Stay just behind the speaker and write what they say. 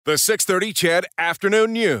The 6:30 CHED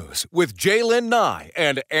Afternoon News with Jaylen Nye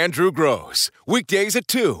and Andrew Gross. Weekdays at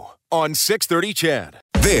 2 on 6:30 CHED.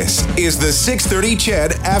 This is the 6:30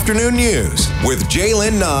 CHED Afternoon News with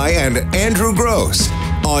Jaylen Nye and Andrew Gross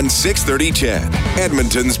on 6:30 CHED,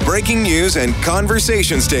 Edmonton's breaking news and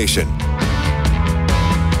conversation station.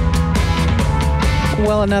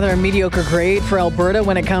 Well, another mediocre grade for Alberta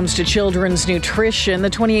when it comes to children's nutrition. The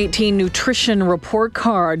 2018 Nutrition Report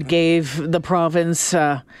Card gave the province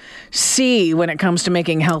C when it comes to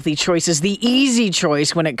making healthy choices, the easy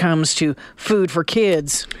choice when it comes to food for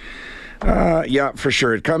kids. Yeah, for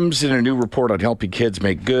sure. It comes in a new report on helping kids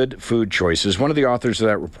make good food choices. One of the authors of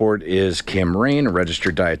that report is Raine, a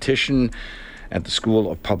registered dietitian at the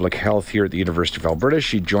School of Public Health here at the University of Alberta.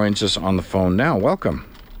 She joins us on the phone now. Welcome.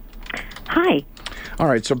 Hi. All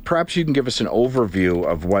right, so perhaps you can give us an overview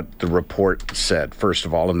of what the report said, first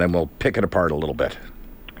of all, and then we'll pick it apart a little bit.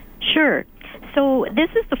 Sure. So this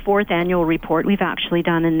is the fourth annual report we've actually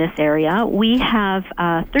done in this area. We have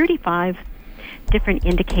 35 different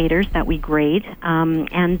indicators that we grade,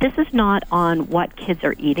 and this is not on what kids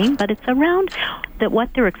are eating, but it's around what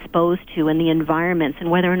they're exposed to in the environments and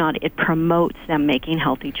whether or not it promotes them making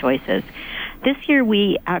healthy choices. This year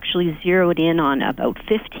we actually zeroed in on about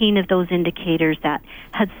 15 of those indicators that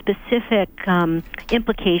had specific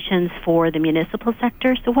implications for the municipal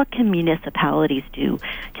sector. So what can municipalities do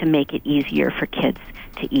to make it easier for kids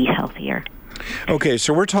to eat healthier? Okay,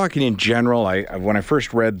 so we're talking in general. When I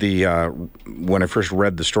first read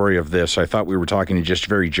the story of this, I thought we were talking in just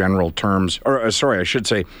very general terms, or I should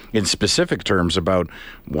say in specific terms about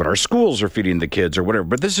what our schools are feeding the kids or whatever.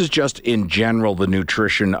 But this is just in general the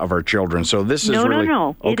nutrition of our children. So this is really...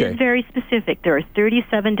 No. Okay. It is very specific. There are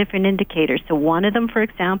 37 different indicators. So one of them, for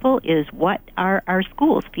example, is what are our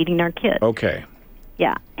schools feeding our kids? Okay.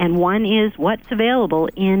 Yeah, and one is what's available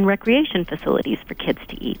in recreation facilities for kids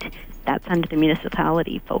to eat. That's under the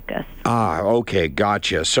municipality focus. Okay,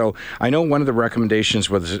 gotcha. So I know one of the recommendations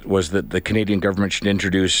was that the Canadian government should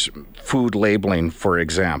introduce food labeling, for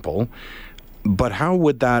example. But how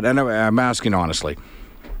would that, and I'm asking honestly,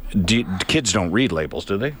 kids don't read labels,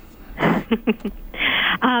 do they?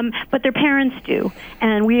 But their parents do,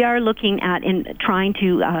 and we are looking at trying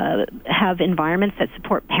to have environments that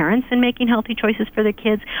support parents in making healthy choices for their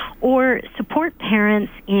kids, or support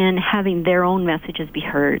parents in having their own messages be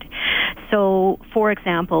heard. So, for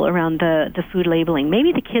example, around the food labeling,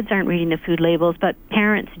 maybe the kids aren't reading the food labels, but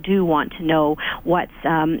parents do want to know what's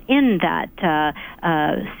in that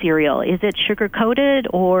cereal. Is it sugar-coated,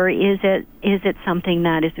 or is it something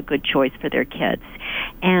that is a good choice for their kids?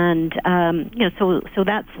 And so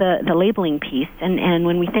that's the labeling piece. And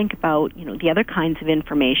when we think about the other kinds of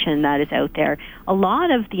information that is out there, a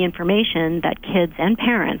lot of the information that kids and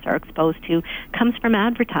parents are exposed to comes from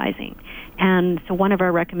advertising. And so one of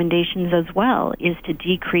our recommendations as well is to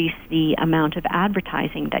decrease the amount of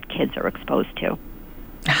advertising that kids are exposed to.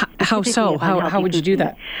 How so? How would you do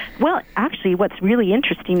that? Well, actually, what's really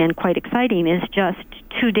interesting and quite exciting is just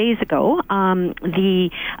 2 days ago, the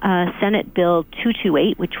Senate Bill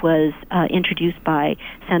 228, which was introduced by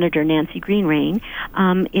Senator Nancy Green-Raine,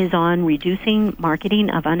 is on reducing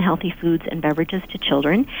marketing of unhealthy foods and beverages to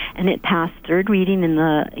children, and it passed third reading in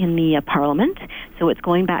the Parliament, so it's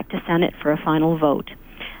going back to Senate for a final vote.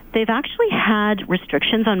 They've actually had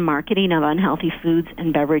restrictions on marketing of unhealthy foods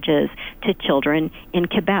and beverages to children in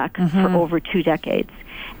Quebec for over 2 decades.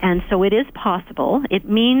 And so it is possible. It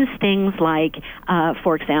means things like,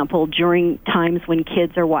 for example, during times when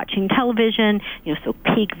kids are watching television, so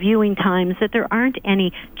peak viewing times, that there aren't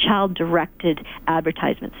any child-directed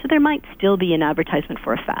advertisements. So there might still be an advertisement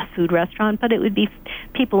for a fast food restaurant, but it would be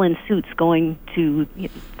people in suits going to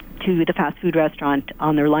the fast food restaurant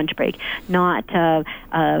on their lunch break, not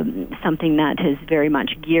something that is very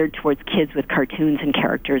much geared towards kids with cartoons and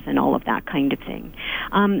characters and all of that kind of thing.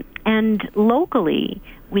 And locally,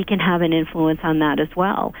 we can have an influence on that as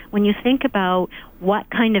well. When you think about what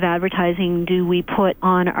kind of advertising do we put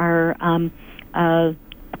on our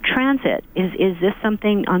transit, is this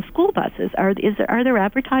something on school buses? Are there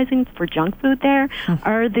advertising for junk food there?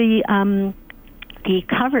 Are the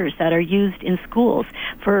covers that are used in schools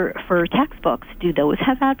for textbooks, do those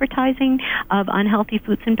have advertising of unhealthy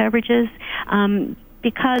foods and beverages?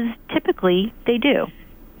 Because typically they do.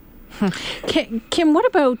 Kim, what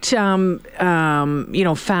about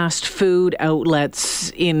fast food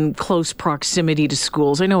outlets in close proximity to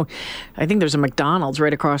schools? I think there's a McDonald's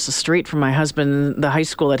right across the street from my husband, the high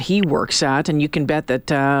school that he works at, and you can bet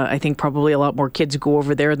that I think probably a lot more kids go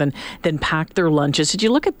over there than pack their lunches. Did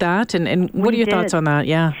you look at that? And what are your thoughts on that?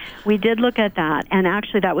 Yeah, we did look at that, and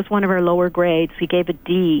actually that was one of our lower grades. We gave a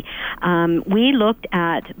D. We looked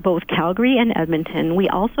at both Calgary and Edmonton. We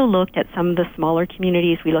also looked at some of the smaller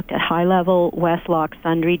communities. We looked at High Level, Westlock,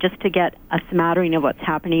 Sundre, just to get a smattering of what's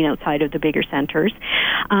happening outside of the bigger centers.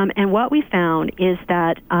 And what we found is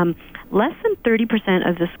that less than 30%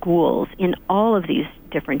 of the schools in all of these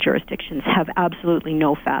different jurisdictions have absolutely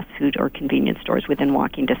no fast food or convenience stores within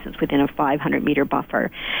walking distance, within a 500-meter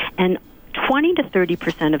buffer. And 20 to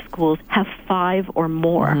 30% of schools have 5 or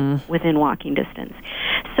more within walking distance.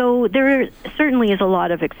 So there certainly is a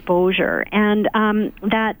lot of exposure, and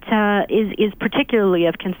that is particularly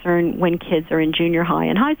of concern when kids are in junior high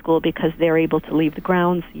and high school, because they're able to leave the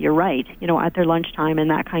grounds, you're right, at their lunchtime and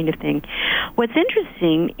that kind of thing. What's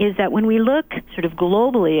interesting is that when we look sort of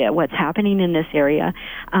globally at what's happening in this area,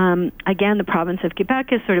 again, the province of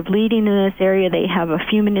Quebec is sort of leading in this area. They have a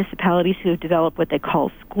few municipalities who have developed what they call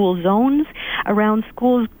school zones around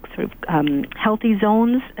schools, sort of healthy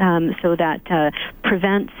zones, so that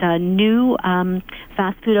prevents new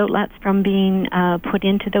fast food outlets from being put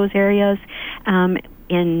into those areas.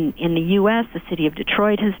 In the U.S., the city of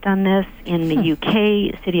Detroit has done this. In the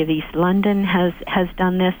U.K., the city of East London has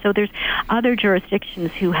done this. So there's other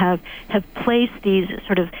jurisdictions who have placed these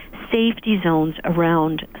sort of safety zones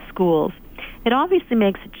around schools. It obviously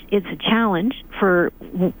makes it's a challenge for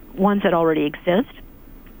ones that already exist,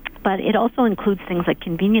 but it also includes things like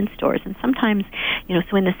convenience stores. And sometimes,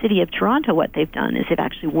 so in the city of Toronto, what they've done is they've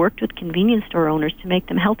actually worked with convenience store owners to make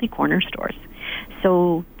them healthy corner stores.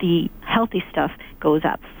 So the healthy stuff goes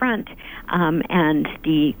up front, and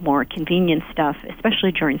the more convenient stuff,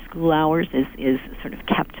 especially during school hours, is sort of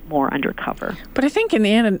kept more undercover. But I think in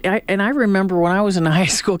the end, I remember when I was in high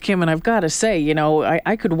school, Kim, and I've got to say,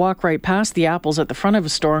 I could walk right past the apples at the front of a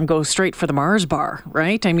store and go straight for the Mars bar,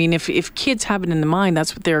 right? I mean, if kids have it in the mind,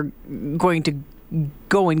 that's what they're going to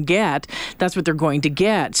go and get, that's what they're going to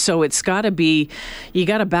get. So it's got to be, you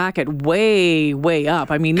got to back it way, way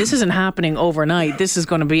up. I mean, this isn't happening overnight. This is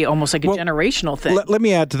going to be almost like a generational thing. Let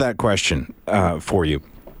me add to that question for you.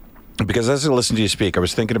 Because as I listened to you speak, I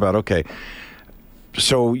was thinking about, okay,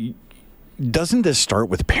 so doesn't this start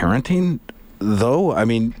with parenting, though? I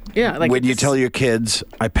mean, when you tell your kids,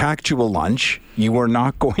 I packed you a lunch, you are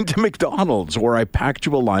not going to McDonald's, or I packed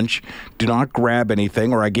you a lunch, do not grab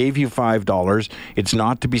anything, or I gave you $5, it's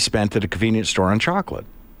not to be spent at a convenience store on chocolate.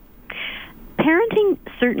 Parenting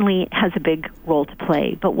certainly has a big role to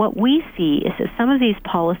play, but what we see is that some of these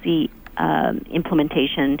policy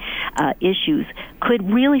implementation issues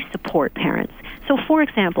could really support parents. So, for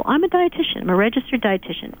example, I'm a dietitian. I'm a registered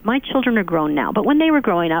dietitian. My children are grown now, but when they were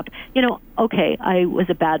growing up, okay, I was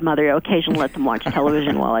a bad mother. I occasionally let them watch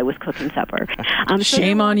television while I was cooking supper.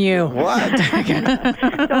 Shame on you. What? I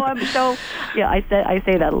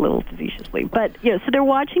say that a little facetiously, but so they're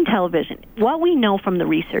watching television. What we know from the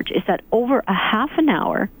research is that over a half an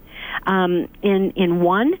hour in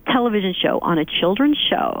one television show, on a children's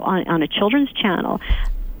show, on a children's channel,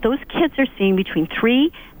 those kids are seeing between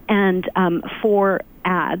 3 and 4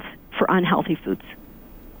 ads for unhealthy foods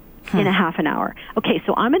in a half an hour. Okay,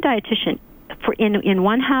 so I'm a dietitian. In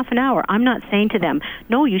one half an hour, I'm not saying to them,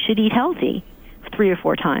 no, you should eat healthy 3 or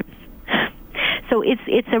 4 times. So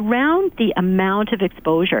it's around the amount of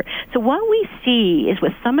exposure. So what we see is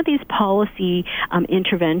with some of these policy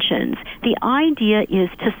interventions, the idea is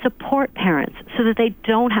to support parents so that they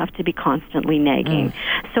don't have to be constantly nagging,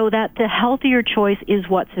 so that the healthier choice is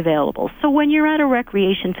what's available. So when you're at a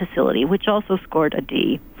recreation facility, which also scored a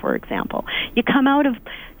D, for example, you come out of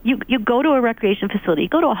You go to a recreation facility, you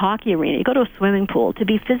go to a hockey arena, you go to a swimming pool to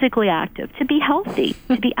be physically active, to be healthy,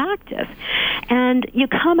 to be active. And you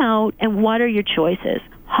come out, and what are your choices?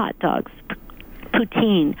 Hot dogs,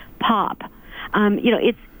 poutine, pop.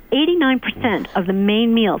 It's 89% of the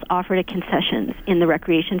main meals offered at concessions in the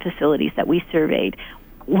recreation facilities that we surveyed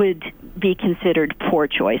would be considered poor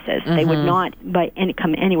choices. They would not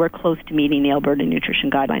come anywhere close to meeting the Alberta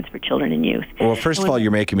Nutrition Guidelines for Children and Youth. Well, first of all,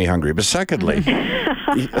 you're making me hungry. But secondly,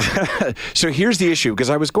 so here's the issue, because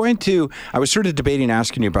I was sort of debating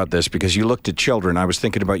asking you about this because you looked at children. I was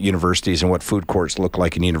thinking about universities and what food courts look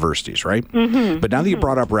like in universities, right? But now that you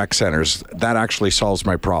brought up rec centers, that actually solves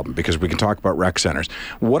my problem, because we can talk about rec centers.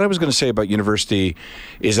 What I was going to say about university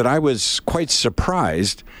is that I was quite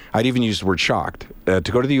surprised, I'd even use the word shocked,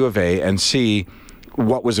 to go to the U of A and see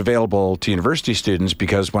what was available to university students,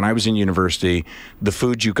 because when I was in university, the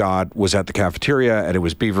food you got was at the cafeteria, and it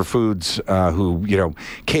was Beaver Foods who,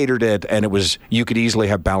 catered it, and you could easily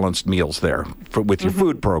have balanced meals there with your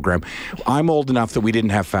food program. I'm old enough that we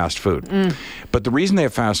didn't have fast food. But the reason they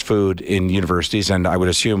have fast food in universities, and I would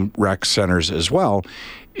assume rec centers as well,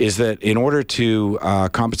 is that in order to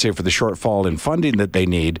compensate for the shortfall in funding that they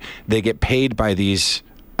need, they get paid by these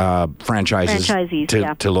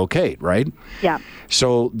franchisees to locate, right? Yeah.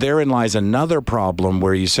 So therein lies another problem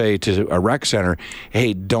where you say to a rec center,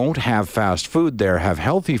 hey, don't have fast food there, have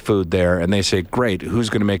healthy food there. And they say, great, who's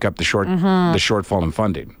going to make up the shortfall in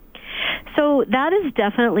funding? So that is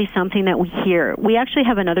definitely something that we hear. We actually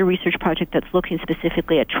have another research project that's looking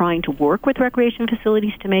specifically at trying to work with recreation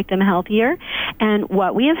facilities to make them healthier. And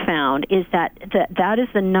what we have found is that that is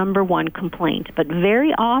the number one complaint. But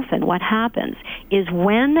very often what happens is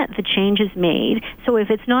when the change is made, so if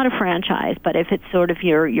it's not a franchise, but if it's sort of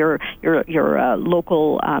your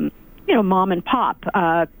local mom and pop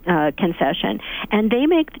concession, and they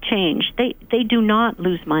make the change, they do not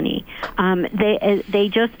lose money. They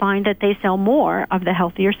just find that they sell more of the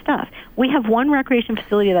healthier stuff. We have one recreation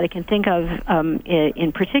facility that I can think of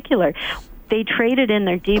in particular. They traded in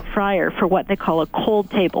their deep fryer for what they call a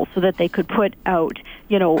cold table, so that they could put out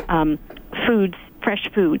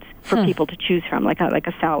fresh foods for people to choose from, like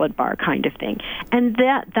a salad bar kind of thing. And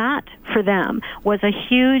that for them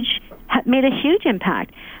made a huge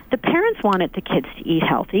impact. The parents wanted the kids to eat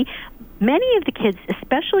healthy. Many of the kids,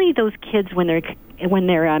 especially those kids when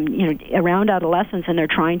they're around adolescence and they're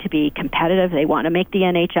trying to be competitive, they want to make the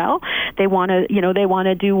NHL. They want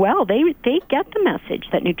to do well. They get the message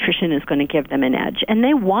that nutrition is going to give them an edge, and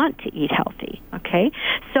they want to eat healthy. Okay,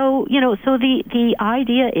 so the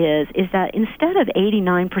idea is that instead of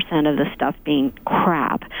 89% of the stuff being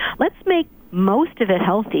crap, let's make most of it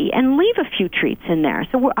healthy and leave a few treats in there.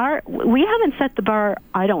 So we haven't set the bar,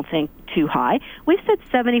 I don't think, too high. We've said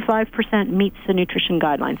 75% meets the nutrition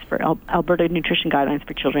guidelines for Alberta nutrition guidelines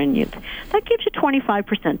for children and youth. That gives you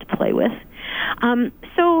 25% to play with.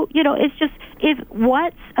 It's just, if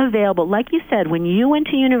what's available, like you said, when you went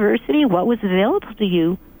to university, what was available to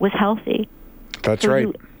you was healthy. That's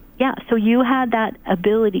right. So you had that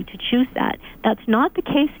ability to choose that. That's not the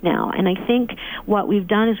case now. And I think what we've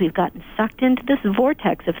done is we've gotten sucked into this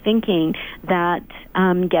vortex of thinking that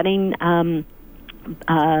getting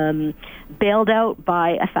bailed out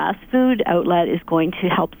by a fast food outlet is going to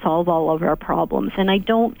help solve all of our problems. And I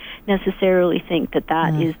don't necessarily think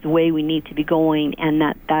that is the way we need to be going, and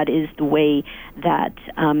that is the way that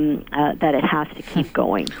that it has to keep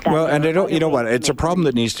going. Well, and I don't, it's a problem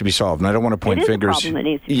that needs to be solved, and I don't want to point fingers. It is a problem that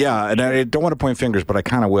needs to be solved. And I don't want to point fingers, but I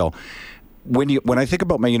kind of will. When I think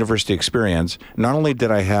about my university experience, not only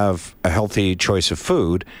did I have a healthy choice of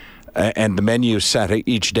food, and the menu set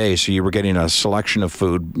each day, so you were getting a selection of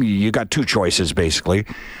food. You got two choices, basically.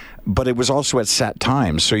 But it was also at set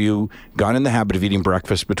times, so you got in the habit of eating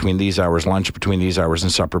breakfast between these hours, lunch between these hours,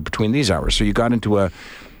 and supper between these hours. So you got into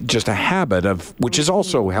just a habit of, which is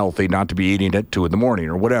also healthy, not to be eating at 2 a.m.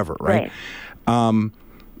 or whatever, right?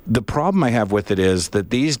 The problem I have with it is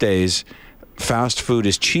that these days, fast food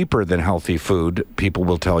is cheaper than healthy food, people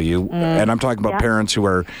will tell you. And I'm talking about parents who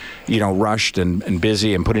are, rushed and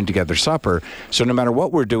busy and putting together supper. So no matter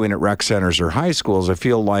what we're doing at rec centers or high schools, I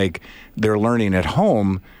feel like they're learning at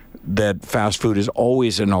home that fast food is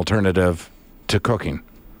always an alternative to cooking.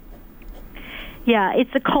 Yeah,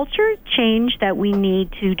 it's a culture change that we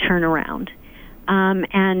need to turn around.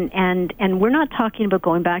 And we're not talking about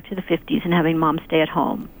going back to the 50s and having mom stay at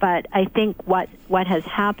home. But I think what has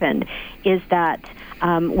happened is that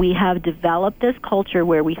we have developed this culture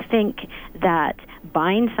where we think that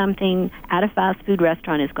buying something at a fast food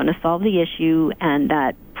restaurant is going to solve the issue, and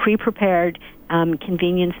that pre-prepared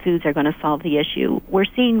convenience foods are going to solve the issue. We're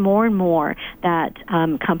seeing more and more that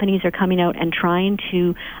companies are coming out and trying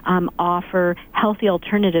to offer healthy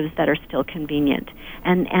alternatives that are still convenient.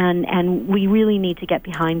 And we really need to get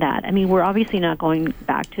behind that. I mean, we're obviously not going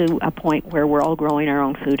back to a point where we're all growing our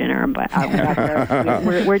own food in our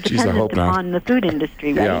we're dependent upon the food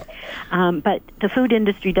industry, right? Yeah. But the food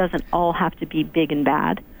industry doesn't all have to be big and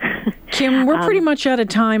bad. Kim, we're pretty much out of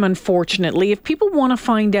time, unfortunately. If people want to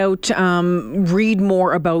find out, read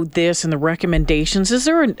more about this and the recommendations, is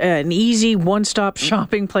there an easy one-stop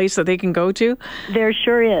shopping place that they can go to? There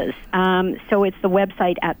sure is. So it's the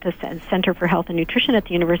website at the Centre for Health and Nutrition at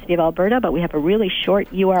the University of Alberta, but we have a really short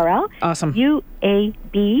URL. Awesome.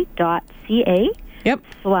 uab.ca/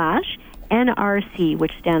 NRC,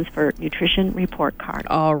 which stands for Nutrition Report Card.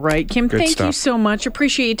 All right. Kim, Good thank stuff. you so much.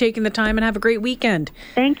 Appreciate you taking the time, and have a great weekend.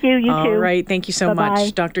 Thank you. You too. All right. Thank you so Bye-bye.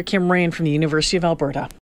 much. Dr. Kim Raine from the University of Alberta.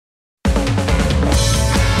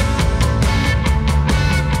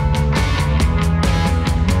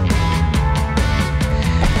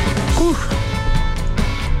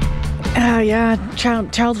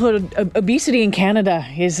 Childhood obesity in Canada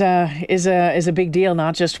is a big deal,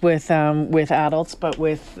 not just with adults, but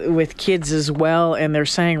with kids as well. And they're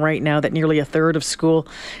saying right now that nearly a third of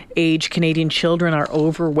school-age Canadian children are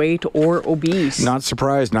overweight or obese. Not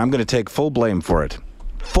surprised, and I'm going to take full blame for it.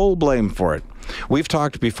 Full blame for it. We've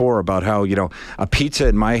talked before about how, a pizza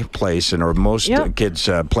in my place or most kids'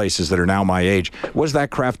 places that are now my age was that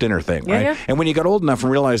Kraft Dinner thing, right? Yeah. And when you got old enough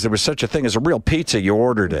and realized there was such a thing as a real pizza, you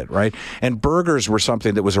ordered it, right? And burgers were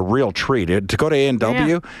something that was a real treat. To go to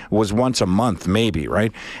A&W was once a month, maybe,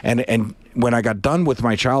 right? And when I got done with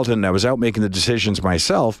my childhood and I was out making the decisions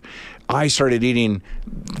myself, I started eating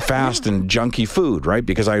fast and junky food, right?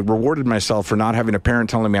 Because I rewarded myself for not having a parent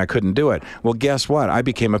telling me I couldn't do it. Well, guess what? I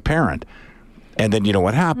became a parent. And then you know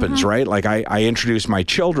what happens, right? Like I introduce my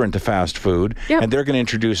children to fast food, and they're going to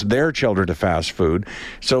introduce their children to fast food.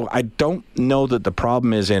 So I don't know that the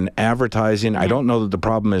problem is in advertising. I don't know that the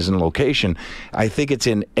problem is in location. I think it's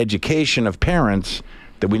in education of parents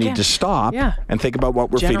that we need to stop and think about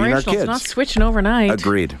what we're feeding our kids. It's not switching overnight.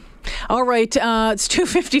 Agreed. All right, it's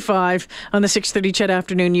 2:55 on the 6:30 CHED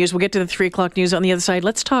Afternoon News. We'll get to the 3 o'clock news on the other side.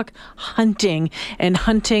 Let's talk hunting and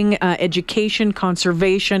hunting education,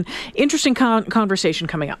 conservation. Interesting conversation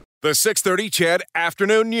coming up. The 6:30 CHED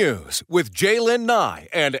Afternoon News with Jaylyn Nye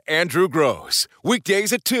and Andrew Gross.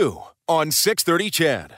 Weekdays at 2 on 6:30 CHED.